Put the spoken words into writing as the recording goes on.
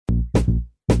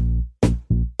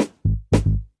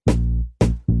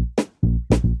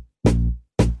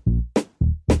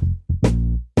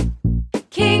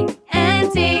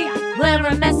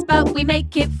we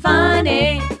make it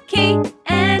funny. Key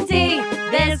and D,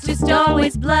 there's just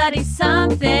always bloody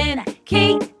something.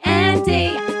 Key and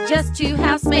D, just two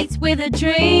housemates with a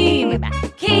dream.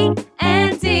 Key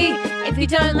and D, if you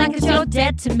don't like us, you're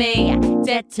dead to me.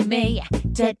 Dead to me,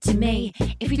 dead to me.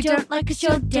 If you don't like us,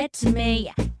 you're dead to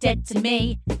me. Dead to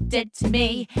me, dead to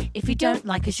me. If you don't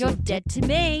like us, you're dead to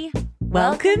me.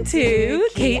 Welcome to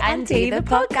Key and D, the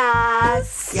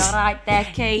podcast. You're right there,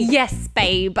 Key. Yes,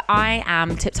 babe. I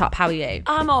am tip-top. How are you?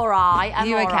 I'm all right.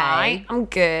 You okay? Right. I'm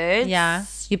good. Yeah.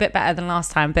 You're a bit better than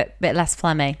last time, bit less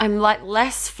phlegmy. I'm like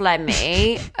less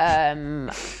phlegmy.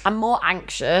 I'm more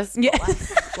anxious, but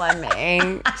less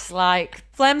phlegmy. It's like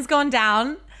phlegm's gone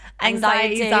down,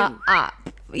 anxieties are up.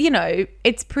 You know,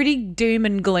 it's pretty doom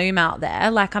and gloom out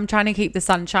there. Like, I'm trying to keep the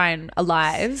sunshine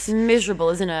alive. It's miserable,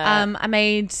 isn't it? I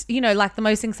made, like the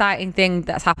most exciting thing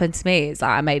that's happened to me is that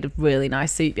I made a really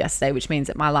nice soup yesterday, which means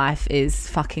that my life is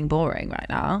fucking boring right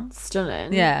now.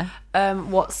 Stunning. Yeah.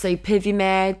 What soup have you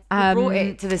made? You brought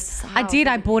it to this house. I did.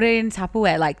 I bought it in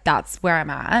Tupperware. Like, that's where I'm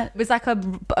at. It was like a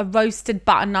roasted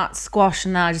butternut squash,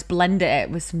 and then I just blended it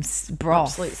with some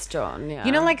broth. Absolute stun, yeah.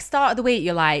 You know, like start of the week,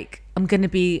 you're like, I'm gonna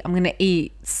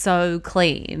eat so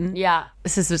clean. Yeah.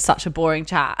 This is such a boring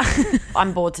chat.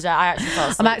 I'm bored today. I actually fell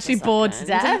asleep. I'm actually bored to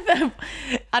death.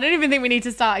 I don't even think we need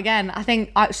to start again. I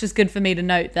think it's just good for me to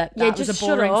note that was a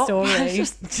boring story.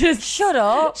 just shut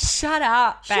up. Shut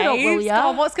up, babe. Shut up, will ya?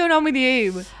 God, what's going on with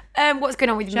you? What's going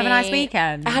on with me? Did you have a nice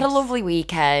weekend? I had a lovely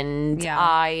weekend.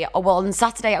 Yeah. On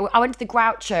Saturday, I went to the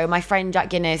Groucho. My friend Jack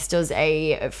Guinness does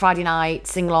a Friday night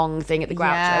sing-along thing at the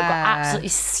Groucho. Yeah. Got absolutely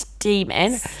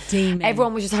steaming.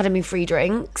 Everyone was just having me free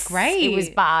drinks. Great. It was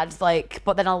bad.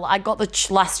 But then I got the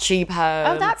last tube home.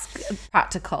 Oh, that's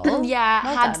practical. Yeah.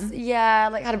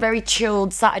 Had a very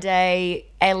chilled Saturday.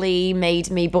 Ellie made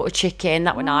me butter chicken.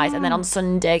 That were nice. And then on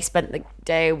Sunday, spent the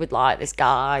day with like this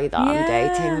guy that I'm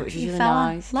dating, which is really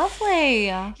nice. Lovely.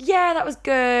 Yeah, that was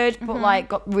good. But like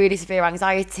got really severe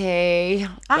anxiety.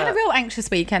 I had a real anxious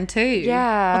weekend too.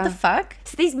 Yeah. What the fuck?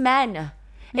 So these men,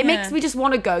 it makes me just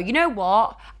want to go, you know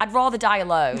what? I'd rather die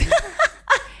alone.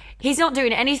 He's not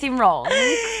doing anything wrong,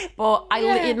 but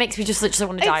it makes me just literally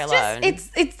want to die alone.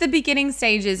 It's the beginning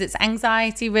stages. It's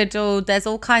anxiety riddled. There's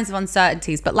all kinds of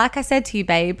uncertainties. But like I said to you,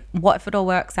 babe, what if it all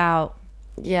works out?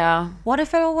 Yeah. What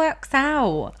if it all works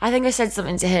out? I think I said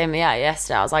something to him,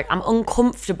 yesterday. I was like, I'm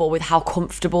uncomfortable with how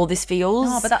comfortable this feels.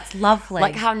 Oh, but that's lovely.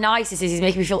 Like how nice this is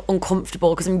making me feel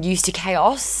uncomfortable because I'm used to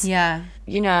chaos. Yeah.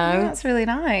 You know? Yeah, that's really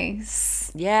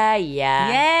nice. Yeah.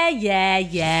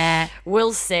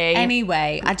 We'll see.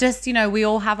 Anyway, I just, we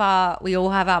all have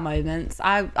our moments.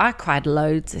 I cried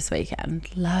loads this weekend.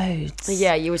 Loads.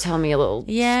 Yeah, you were telling me a little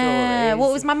story. Well,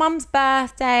 it was my mum's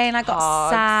birthday and I got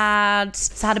sad.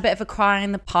 So I had a bit of a cry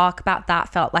in the park about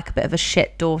that. Felt like a bit of a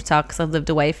shit daughter because I lived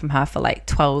away from her for like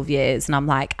 12 years. And I'm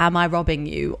like, am I robbing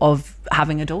you of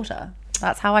having a daughter?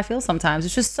 That's how I feel sometimes.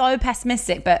 It's just so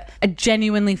pessimistic, but I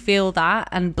genuinely feel that,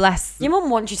 and bless. Your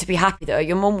mum wants you to be happy though.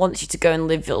 Your mum wants you to go and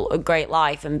live a great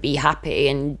life and be happy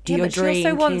and do your dream. She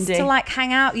also wants to like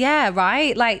hang out. Yeah,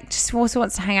 right? Like just also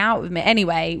wants to hang out with me.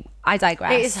 Anyway, I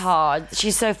digress. It is hard.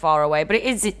 She's so far away, but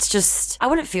it's just, I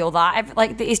wouldn't feel that.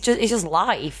 It's just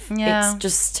life. Yeah. It's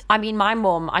just, my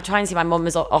mum, I try and see my mum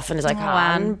as often as I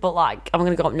can, but like, I'm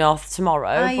going to go up north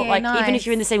tomorrow. But like, even if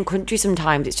you're in the same country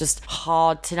sometimes, it's just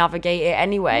hard to navigate it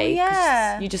anyway. Well,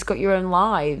 yeah. You just got your own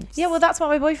lives. Yeah, well, that's what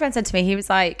my boyfriend said to me. He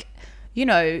was like,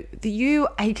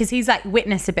 because he's like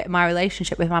witnessed a bit of my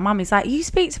relationship with my mum. He's like, you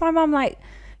speak to my mum like,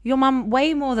 your mum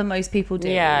way more than most people do.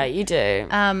 Yeah, you do.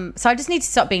 So I just need to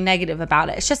stop being negative about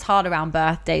it. It's just hard around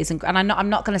birthdays, and I'm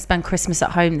not going to spend Christmas at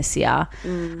home this year.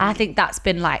 I think that's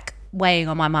been like weighing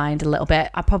on my mind a little bit.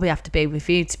 I probably have to be with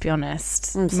you, to be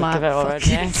honest. I'm sick of it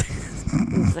already.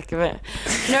 I'm sick of it.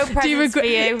 No presents for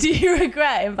you. Do you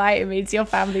regret inviting me to your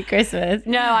family Christmas?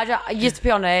 No, I don't. Just to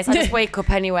be honest, I just wake up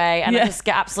anyway and I just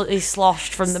get absolutely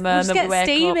sloshed from the moment we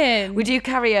wake up. We do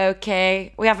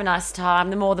karaoke. We have a nice time.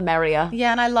 The more the merrier.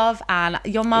 Yeah, and I love Anne.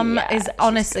 Your mum is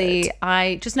honestly,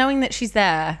 just knowing that she's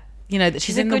there, that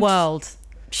she's in the world.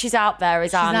 She's out there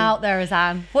as Anne. She's out there as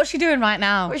Anne. What's she doing right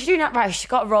now? What's she doing right? She's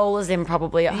got rollers in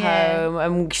probably at home,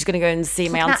 and she's going to go and see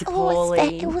my Auntie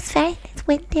Pauline. It was very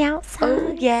windy outside.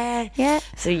 Oh, yeah. Yeah.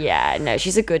 So, yeah, no,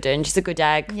 she's a good one. She's a good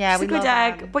egg. Yeah, she's a good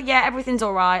egg. But, yeah, everything's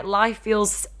all right. Life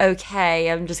feels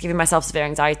okay. I'm just giving myself severe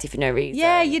anxiety for no reason.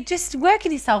 Yeah, you're just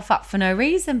working yourself up for no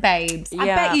reason, babes. I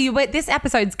bet you this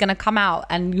episode's going to come out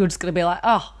and you're just going to be like,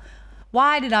 oh,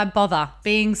 why did I bother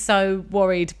being so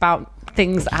worried about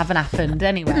things that haven't happened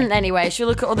anyway? Anyway, should we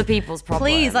look at other people's problems?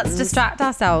 Please, let's distract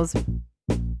ourselves.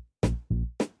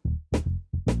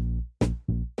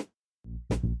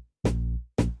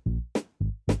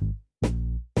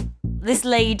 this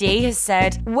lady has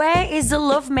said, where is the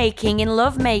lovemaking in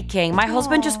lovemaking? My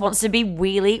husband just wants to be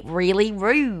really, really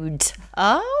rude.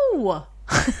 Oh.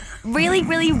 Really,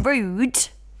 really rude.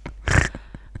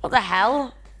 What the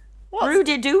hell?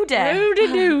 Rudy-doody.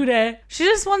 Rudy-doody. She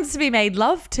just wants to be made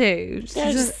love to. She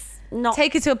Yeah, just not.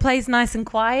 take her to a place nice and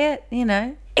quiet, you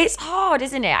know. It's hard,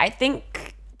 isn't it? I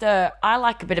think that I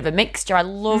like a bit of a mixture. I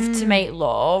love to make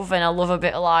love, and I love a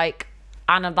bit of like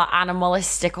that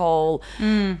animalistical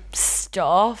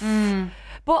stuff.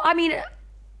 But I mean,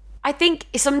 I think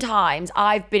sometimes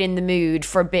I've been in the mood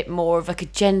for a bit more of like a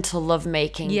gentle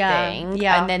lovemaking thing.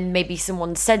 Yeah. And then maybe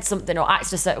someone said something or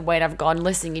acted a certain way and I've gone,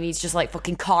 listen, you need to just like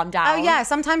fucking calm down. Oh, yeah.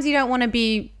 Sometimes you don't want to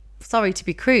be, sorry to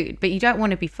be crude, but you don't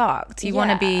want to be fucked. You want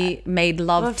to be made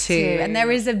love to. And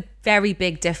there is a very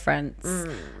big difference.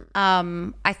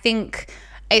 I think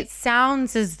it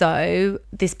sounds as though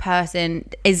this person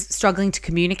is struggling to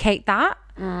communicate that.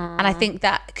 And I think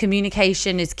that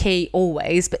communication is key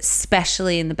always, but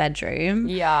especially in the bedroom.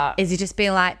 Yeah. Is you just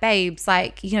be like, babes,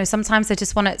 like, you know, sometimes I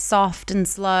just want it soft and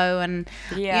slow and,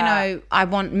 you know, I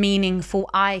want meaningful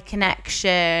eye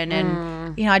connection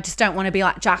and, you know, I just don't want to be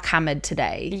like jackhammered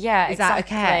today. Yeah, Is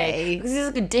exactly. that okay? Because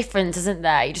there's a difference, isn't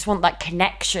there? You just want that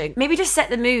connection. Maybe just set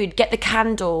the mood, get the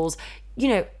candles, you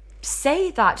know,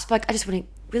 say that. Just like, I just want it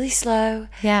really slow.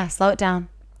 Yeah, slow it down.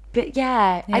 But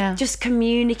yeah. I just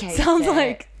communicate.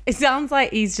 It sounds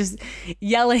like he's just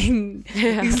yelling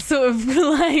sort of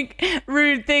like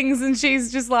rude things and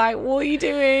she's just like, what are you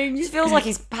doing? It just feels like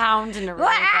he's pounding a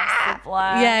really aggressive blow.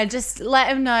 Yeah, just let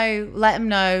him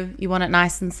know you want it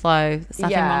nice and slow. There's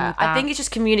nothing wrong with that. I think it's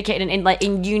just communicating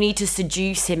and you need to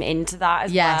seduce him into that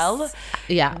as well.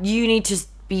 Yeah. You need to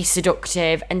be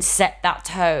seductive and set that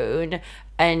tone,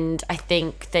 and I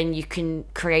think then you can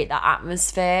create that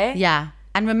atmosphere. Yeah.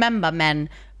 And remember, men,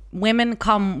 women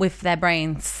come with their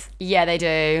brains. Yeah, they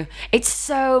do. It's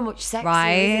so much sexier,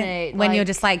 Right? isn't it? When you're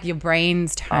just like, your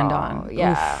brain's turned on.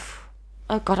 Yeah. Oof.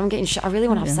 Oh God, I'm getting I really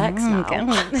want to have sex now.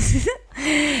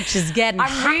 She's getting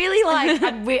I really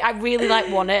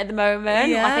like want it at the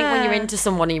moment. I think when you're into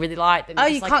someone you really like them. Oh,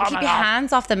 you're you just can't like, keep my your God.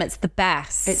 hands off them. It's the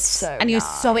best. It's so and you're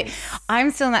nice.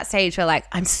 I'm still in that stage where like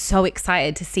I'm so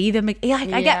excited to see them. Like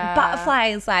I get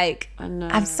butterflies. Like I know.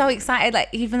 I'm so excited. Like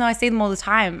even though I see them all the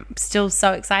time, I'm still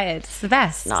so excited. It's the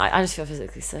best. No, I just feel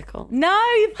physically sick. No,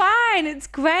 you're fine. It's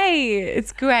great.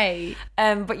 It's great.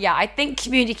 But yeah, I think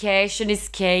communication is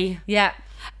key. Yeah.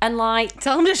 And like,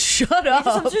 Tell them to shut up.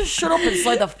 just shut up and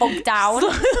slow the fuck down.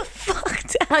 Slow the fuck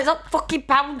down. Like, stop fucking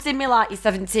pouncing me like you're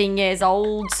 17 years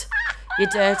old. You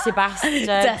dirty bastard.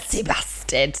 Dirty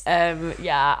bastard.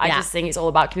 Yeah, I just think it's all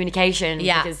about communication.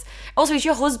 Yeah. Because also, it's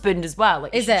your husband as well.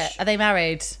 Like, Is it? Are they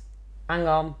married? Hang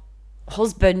on.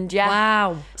 Husband, yeah.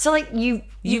 Wow. So like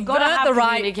you've got to have the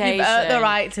right. communication. You've earned the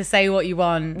right to say what you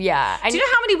want. Yeah. And Do you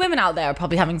know how many women out there are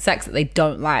probably having sex that they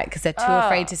don't like because they're too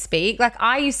afraid to speak? Like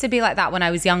I used to be like that when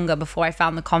I was younger before I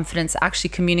found the confidence to actually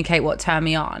communicate what turned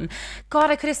me on. God,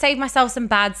 I could have saved myself some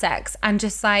bad sex and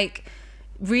just like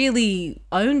really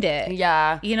owned it.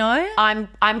 Yeah. You know?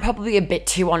 I'm probably a bit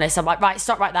too honest. I'm like, right,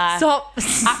 stop right there. Stop.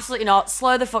 Absolutely not.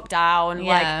 Slow the fuck down.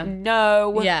 Yeah. Like,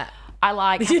 no. Yeah. I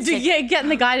like You're getting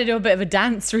the guy to do a bit of a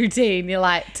dance routine. You're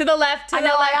like, to the left, to I the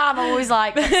know left. I am. I'm always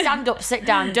like, stand up, sit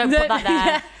down, don't put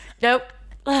that there.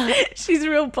 Nope. She's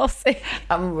real bossy.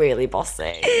 I'm really bossy.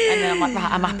 And then I'm like,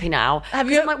 right, I'm happy now. Have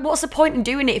 'Cause you- I'm like, what's the point in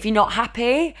doing it if you're not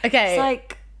happy? Okay. It's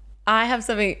like, I have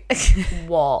something.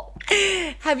 what?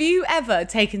 Have you ever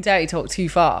taken dirty talk too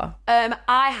far?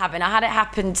 I haven't. I had it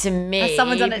happen to me. Has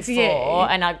someone done it to you? before,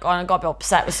 and I got a bit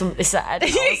upset with something they said. I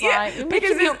was like, you're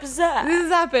making me upset. This has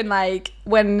happened like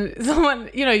when someone,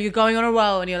 you know, you're going on a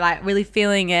roll and you're like really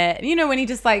feeling it. And, you know, when you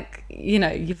just like, you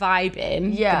know, you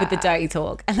vibing with the dirty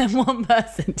talk, and then one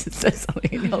person just says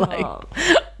something and you're like,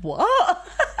 what?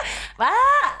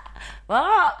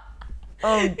 What?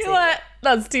 Oh, dear. You're like,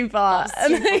 that's too far. That's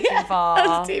too fucking far.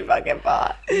 That's too fucking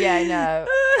far. Yeah, I know.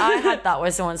 I had that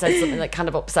where someone said something that kind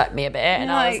of upset me a bit,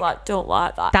 and I was like, don't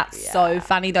like that. That's so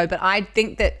funny though. But I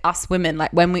think that us women,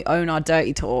 like when we own our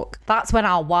dirty talk, that's when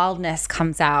our wildness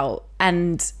comes out,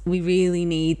 and we really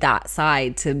need that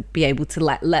side to be able to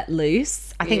let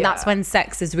loose. I think that's when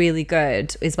sex is really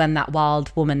good, is when that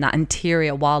wild woman, that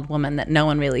interior wild woman that no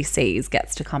one really sees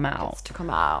gets to come out.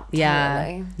 Yeah.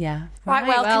 Totally. Yeah. Right,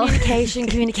 well, communication.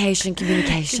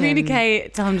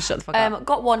 Communicate. Tell him to shut the fuck up.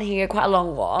 Got one here, quite a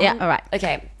long one. Yeah, all right.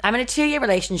 Okay. I'm in a 2-year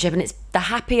relationship, and it's the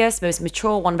happiest, most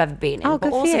mature one I've ever been in. Oh, but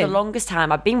good for also you. the longest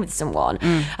time I've been with someone.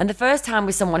 And the first time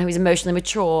with someone who is emotionally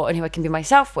mature and who I can be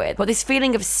myself with. But this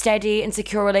feeling of steady and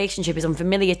secure relationship is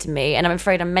unfamiliar to me, and I'm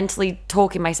afraid I'm mentally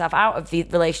talking myself out of the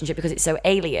relationship because it's so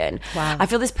alien. Wow. I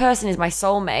feel this person is my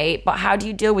soulmate, but how do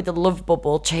you deal with the love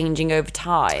bubble changing over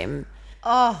time?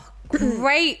 Oh,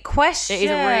 great question. It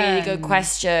is a really good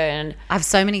question. I have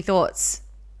so many thoughts.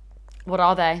 What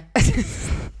are they?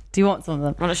 Do you want some of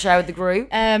them? Want to share with the group?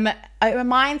 It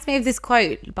reminds me of this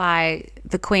quote by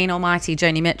the Queen Almighty,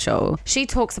 Joni Mitchell. She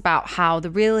talks about how the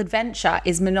real adventure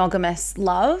is monogamous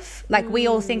love. Like we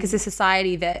all think as a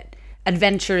society that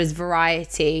adventure is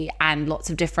variety and lots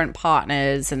of different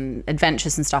partners and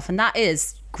adventures and stuff. And that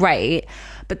is great.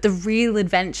 But the real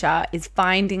adventure is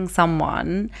finding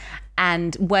someone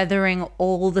and weathering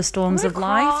all the storms of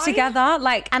life together.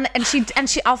 Like, and she,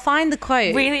 I'll find the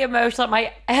quote. Really emotional.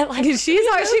 Like She's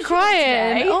actually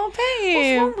crying. Today. Oh, babe.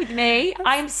 What's wrong with me?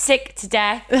 I'm sick to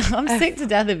death. I'm sick to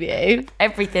death of you.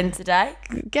 Everything today.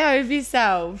 Get over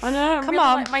yourself. I know. Come really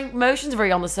on. Like, my emotions are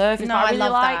very on the surface. No, but I I really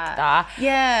love like that.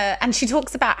 Yeah. And she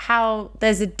talks about how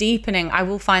there's a deepening. I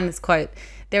will find this quote.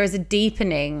 There is a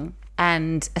deepening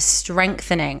and a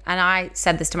strengthening. And I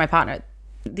said this to my partner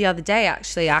the other day,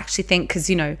 actually. I actually think because,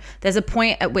 you know, there's a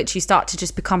point at which you start to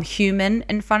just become human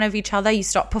in front of each other. You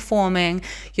stop performing.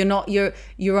 You're not your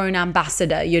own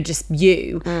ambassador. You're just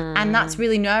you. And that's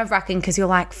really nerve-wracking because you're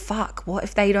like, fuck, what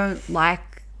if they don't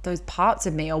like those parts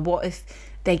of me? Or what if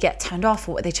they get turned off,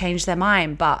 or what if they change their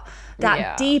mind? But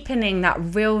that deepening, that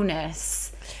realness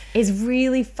is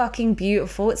really fucking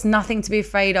beautiful. It's nothing to be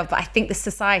afraid of. But I think the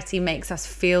society makes us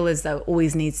feel as though it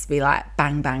always needs to be like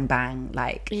bang, bang, bang.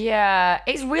 Like, Yeah,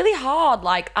 it's really hard.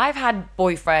 Like, I've had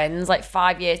boyfriends like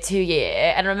 5 year, 2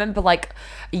 year, and I remember like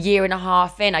a year and a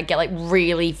half in, I get like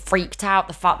really freaked out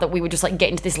the fact that we were just like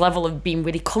getting to this level of being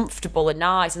really comfortable and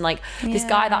nice, and like this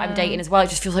guy that I'm dating as well, it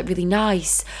just feels like really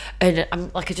nice, and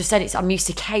I'm like I just said, I'm used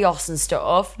to chaos and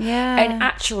stuff. Yeah. And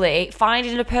actually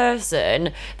finding a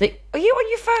person that are you on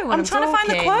your phone? When I'm trying to find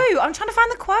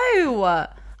the quote.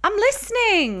 I'm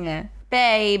listening.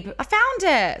 babe. I found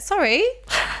it. Sorry.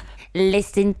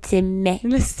 Listen to me.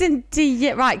 Listen to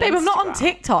you. Right, babe, I'm not on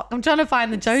TikTok. I'm trying to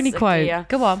find the Joni quote. Dear.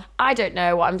 Go on. I don't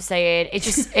know what I'm saying. It's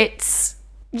just, it's,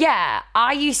 yeah,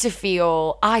 I used to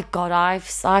feel, I've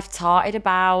tarted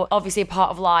about, obviously a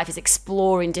part of life is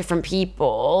exploring different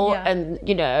people and,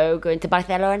 you know, going to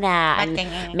Barcelona and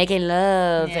making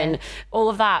love and all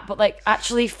of that. But like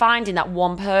actually finding that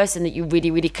one person that you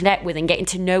really, really connect with and getting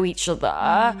to know each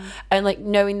other and like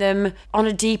knowing them on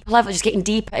a deep level, just getting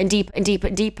deeper and deeper and deeper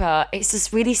and deeper. It's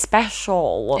just really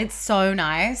special. It's so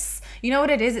nice. You know what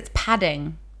it is? It's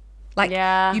padding. Like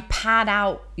you pad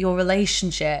out your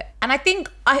relationship. And I think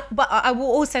but I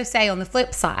will also say on the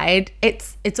flip side,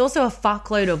 it's also a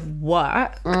fuckload of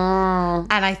work. And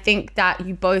I think that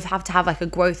you both have to have like a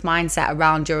growth mindset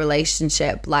around your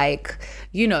relationship. Like,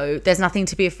 you know, there's nothing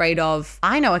to be afraid of.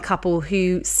 I know a couple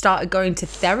who started going to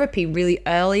therapy really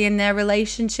early in their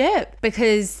relationship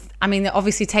because, I mean, it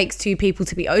obviously takes two people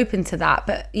to be open to that.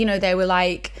 But, you know, they were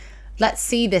like, let's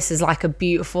see this as like a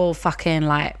beautiful fucking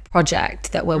like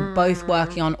project that we're both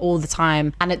working on all the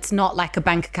time, and it's not like a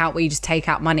bank account where you just take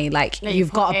out money. Like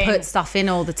you've got to put stuff in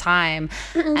all the time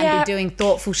and be doing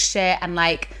thoughtful shit and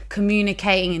like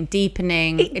communicating and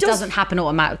deepening. It doesn't happen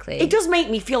automatically. It does make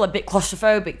me feel a bit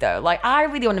claustrophobic though. Like I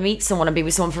really want to meet someone and be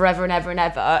with someone forever and ever and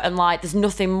ever, and like there's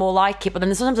nothing more like it. But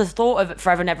then sometimes the thought of it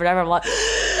forever and ever and ever, I'm like,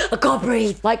 I can't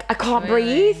breathe. Like I can't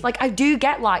breathe. Like I do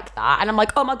get like that, and I'm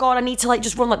like, oh my god, I need to like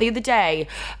just run. Like the other day,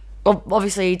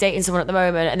 obviously dating someone at the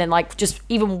moment, and then like just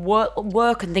even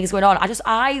work and things going on,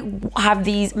 I have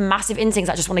these massive instincts.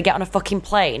 I just want to get on a fucking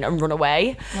plane and run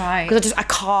away, right? Because I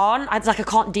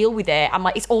can't deal with it. I'm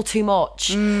like, it's all too much.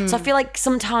 So I feel like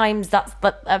sometimes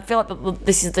I feel like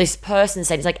this person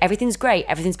saying it's like everything's great,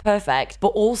 everything's perfect, but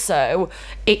also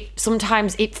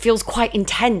sometimes it feels quite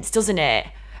intense, doesn't it?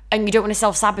 And you don't want to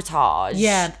self-sabotage.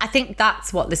 Yeah, I think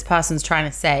that's what this person's trying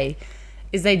to say,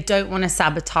 is they don't want to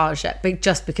sabotage it, but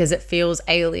just because it feels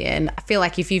alien. I feel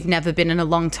like if you've never been in a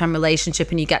long-term relationship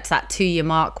and you get to that 2-year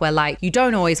mark where like you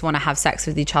don't always want to have sex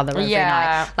with each other every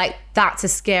night, like that's a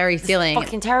scary feeling.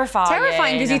 Fucking terrifying.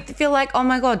 Terrifying because you feel like, oh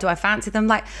my god, do I fancy them?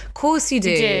 Like, of course you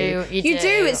do. You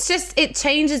do. It's just it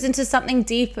changes into something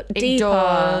deeper. It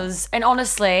does. And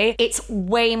honestly, it's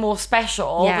way more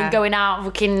special than going out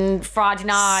fucking Friday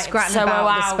night, scratching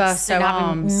about the Spurso and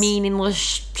arms, having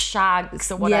meaningless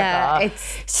shags or whatever. Yeah, it's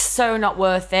so not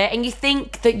worth it. And you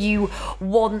think that you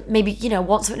want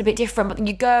something a bit different, but then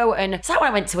you go, and it's like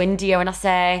when I went to India and I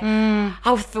say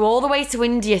I flew all the way to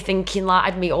India thinking like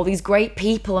I'd meet all these as great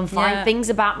people and find things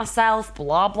about myself,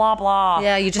 blah, blah, blah.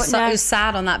 Yeah, you just But no, you're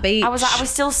sad on that beach. I was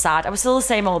still sad. I was still the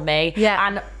same old me. Yeah.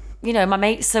 And, you know, my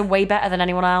mates are way better than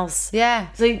anyone else. Yeah.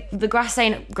 So the grass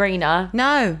ain't greener.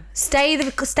 No, stay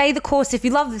the course. If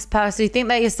you love this person, you think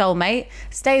they're your soulmate,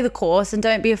 stay the course and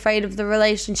don't be afraid of the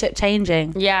relationship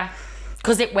changing. Yeah.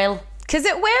 Because it will. Because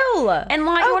it will. And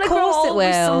like, you want to grow course it old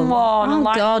with will. someone Oh and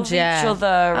like God, love yeah. each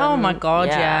other. Oh and- my God,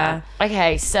 yeah.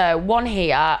 Okay, so one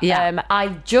here. Yeah.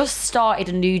 I've just started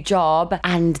a new job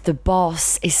and the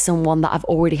boss is someone that I've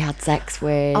already had sex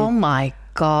with. Oh my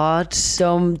God.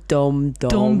 Dumb.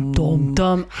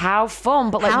 Dumb. How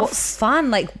fun, but like How what's fun,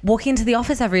 like walking into the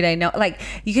office every day. No, like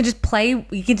you can just play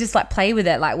with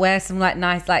it, like wear some like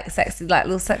nice, like sexy, like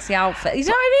little sexy outfit. You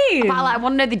know what I mean? but like, I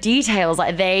want to know the details.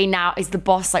 Like, they now is the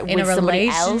boss like In with a somebody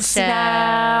else relationship.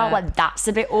 now? Like, that's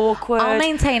a bit awkward. I'll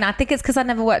maintain. I think it's because I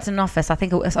never worked in an office. I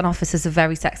think an office is a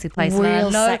very sexy place. And Real I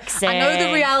know, sexy. I know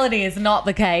the reality is not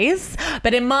the case,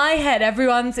 but in my head,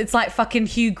 it's like fucking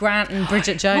Hugh Grant and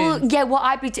Bridget Jones. Well, yeah, what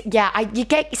I'd be, you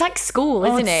get, it's like school,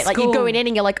 isn't it's it? Like, school. you're going in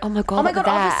and you're like, oh my God, Oh my look God,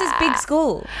 at office is that. big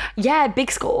school. Yeah,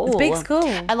 big school. It's big school.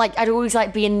 And like, I'd always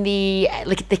like be in the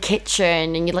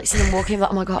kitchen and you'd like see them walking,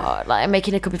 like, oh my God, like I'm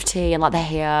making a cup of tea and like they're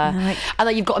here. And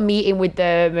like you've got a meeting with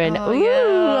them and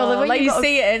Like you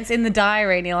see it, it's in the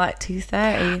diary and you're like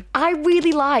 2:30. I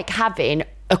really like having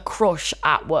a crush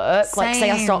at work. Like, say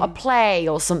I Same. start a play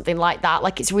or something like that.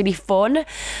 Like, it's really fun.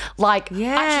 Like,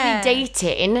 Yeah. actually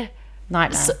dating.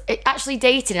 Nightmare. Actually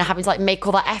dating and having to like make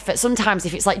all that effort. Sometimes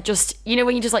if it's like just, you know,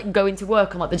 when you just like go into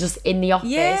work and like they're just in the office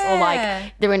or Yeah.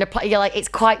 like they're in a play, you're like, it's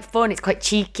quite fun. It's quite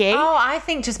cheeky. Oh, I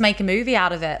think just make a movie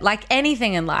out of it. Like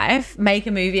anything in life, make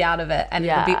a movie out of it and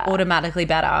it'll be Yeah. automatically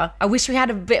better. I wish we had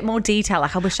a bit more detail.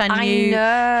 Like I wish I knew know.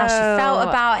 how she felt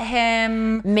about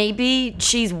him. Maybe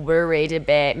she's worried a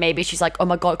bit. Maybe she's like, oh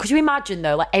my God. Could you imagine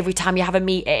though, like every time you have a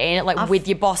meeting, like with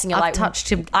your boss and you're I've like, touched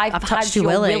him- I've touched had your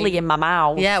your willy. willy in my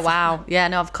mouth. Yeah, wow. Yeah,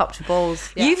 no, I've copped your balls.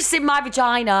 Yeah. You've seen my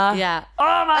vagina. Yeah.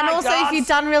 Oh my And also, God. if you've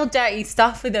done real dirty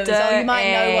stuff with them, so you might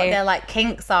know what Dirty. their like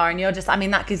kinks are, and you're just, I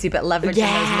mean, that gives you a bit of leverage in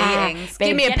those meetings. Babe,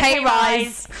 Give me a get pay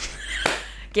rise.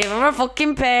 Give him a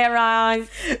fucking pay rise.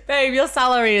 Babe, your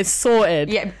salary is sorted.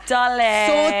 Yeah, darling.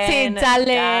 Sorted, darling.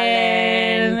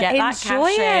 Get that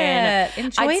Enjoy cash in. it.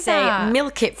 Enjoy I'd that. say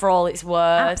milk it for all it's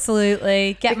worth.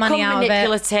 Absolutely. Get money Become out of it.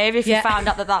 manipulative if Yeah. you found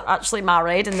out that they're actually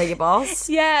married and they're your boss.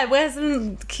 Yeah, wear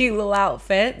some cute little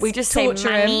outfits. We just torture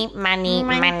say him. money.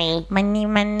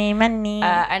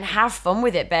 And have fun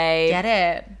with it, babe. Get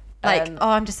it. Like,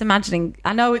 I'm just imagining.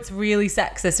 I know it's really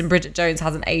sexist, and Bridget Jones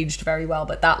hasn't aged very well,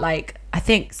 but that, like, I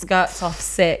think Skirts Off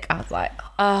Sick. I was like,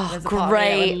 Oh, there's a part of me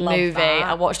that great would love movie. that.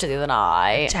 I watched it the other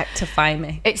night. Objectify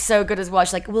me. It's so good as well.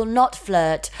 She's like, will not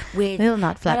flirt with. Will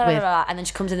not flirt blah, blah, with. blah, blah. And then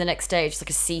she comes in the next day, just like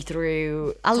a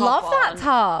see-through. I love that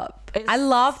top. I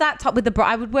love that top with the bra.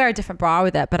 I would wear a different bra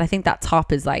with it, but I think that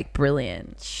top is like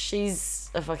brilliant. She's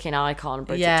a fucking icon,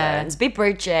 Bridget Yeah. Jones. Be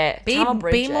Bridget. Be Tell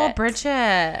Bridget. more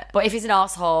Bridget. But if he's an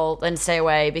asshole, then stay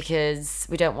away because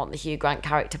we don't want the Hugh Grant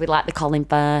character. We like the Colin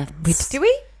Firth. Do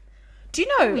we? Do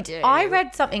you know? We do. I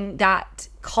read something that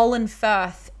Colin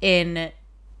Firth in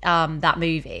that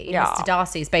movie, Yeah. Mr.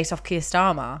 Darcy, is based off Keir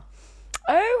Starmer.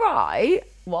 Oh, right.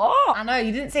 What? I know,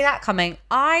 you didn't see that coming.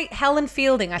 Helen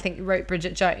Fielding, I think, who wrote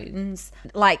Bridget Jones,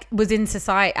 like, was in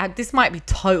Society. This might be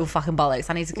total fucking bollocks.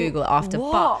 I need to Google it after.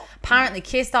 What? But apparently,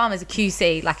 Keir Starmer's a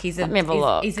QC. Like, he's a me have a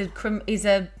look. he's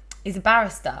a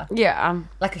barrister, Yeah.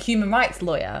 like a human rights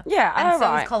lawyer. Yeah, and so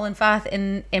right. is Colin Firth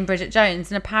in Bridget Jones,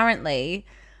 and apparently,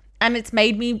 it's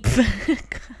made me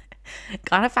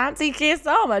kind of fancy Keir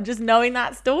Starmer just knowing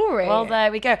that story. Well,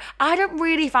 there we go. I don't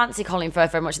really fancy Colin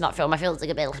Firth very much in that film. I feel it's like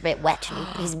a little bit wet.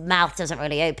 His mouth doesn't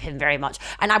really open very much.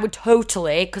 And I would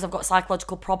totally, because I've got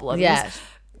psychological problems. Yeah.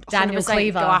 Daniel 100%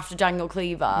 Cleaver. Go after Daniel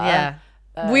Cleaver. Yeah.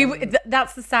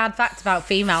 That's the sad fact about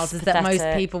females is that most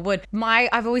pathetic. people would.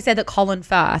 I've always said that Colin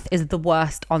Firth is the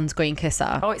worst on-screen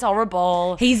kisser. Oh, it's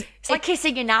horrible. He's It's like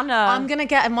kissing your nana. I'm gonna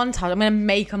get a montage. I'm gonna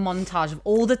make a montage of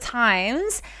all the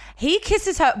times he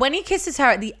kisses her. When he kisses her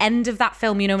at the end of that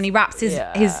film, you know, when he wraps his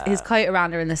coat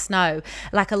around her in the snow,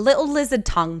 like a little lizard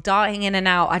tongue darting in and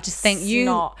out. I just think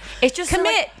It's just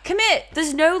commit.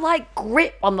 There's no like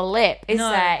grip on the lip, is No.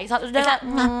 there? It's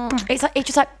like it's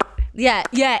just like Yeah,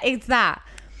 it's that.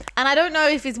 And I don't know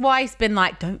if his wife's been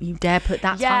like, don't you dare put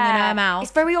that tongue in her mouth.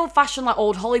 It's very old fashioned, like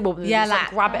old Hollywood. When Yeah, they just, like,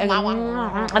 grab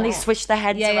it and they switch their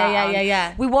heads around.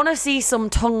 Yeah. We want to see some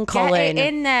tongue, Get Colin. it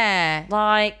in there.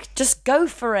 Like, just go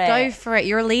for it. Go for it.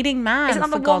 You're a leading man. Isn't that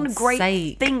for the one God's great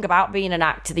sake. thing about being an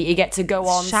actor that you get to go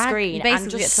on Shag- screen you and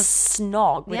basically just get to-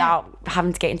 snog without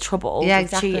having to get in trouble Yeah, for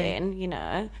exactly. cheating, you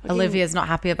know? Olivia's not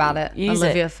happy about it. Use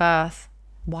Olivia Firth.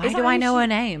 Why Is do that I who know she- her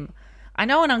name? I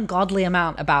know an ungodly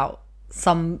amount about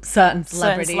some certain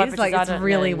celebrities. Like, I it's don't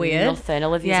really know weird. Nothing.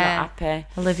 Olivia's not happy.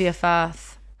 Olivia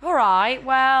Firth. All right.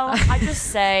 Well, I just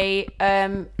say,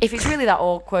 if it's really that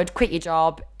awkward, quit your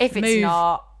job. If it's Move.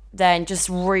 not, then just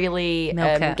really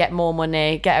Milk it. get more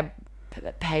money, get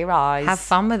a pay rise. Have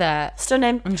fun with it.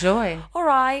 Stunning. Enjoy. All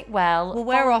right. Well,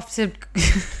 We're off to.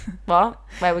 What?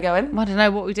 Where are we going? I don't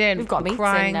know what we're doing. We've got a meeting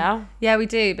crying now. Yeah, we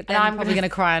do. But then I'm probably going to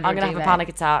cry. I'm going to have a panic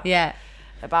attack. Yeah.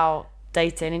 About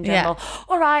dating in general.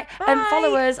 All right.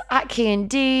 Follow us at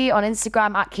K&D on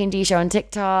Instagram, at K&D Show on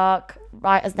TikTok.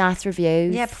 Write us nice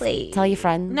reviews. Yeah, please. Tell your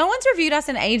friends. No one's reviewed us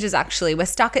in ages, actually. We're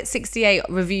stuck at 68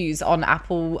 reviews on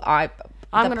Apple. I'm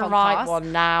going to write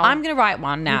one now. I'm going to write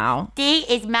one now. D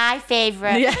is my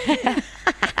favourite.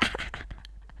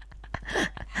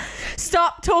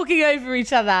 Stop talking over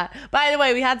each other. By the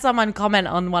way, we had someone comment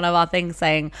on one of our things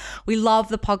saying, we love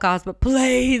the podcast, but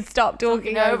please stop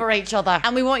talking over each other.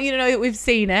 And we want you to know that we've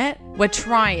seen it. We're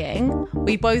trying.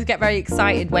 We both get very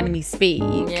excited when we speak.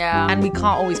 Yeah. And we can't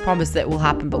always promise that it will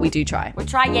happen, but we do try. We're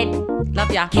trying.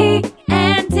 Love ya. Key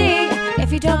and D.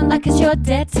 If you don't like us, you're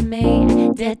dead to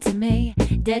me. Dead to me.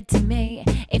 Dead to me.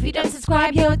 If you don't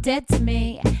subscribe, you're dead to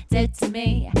me. Dead to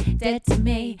me. Dead to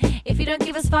me. If you don't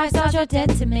give us 5 stars, you're dead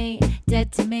to me.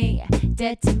 Dead to me.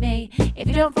 Dead to me. If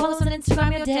you don't follow us on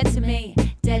Instagram, you're dead to me.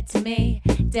 Dead to me.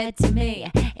 Dead to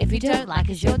me. If you don't like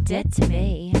us, you're dead to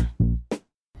me.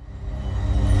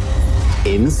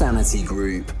 Insanity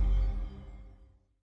Group.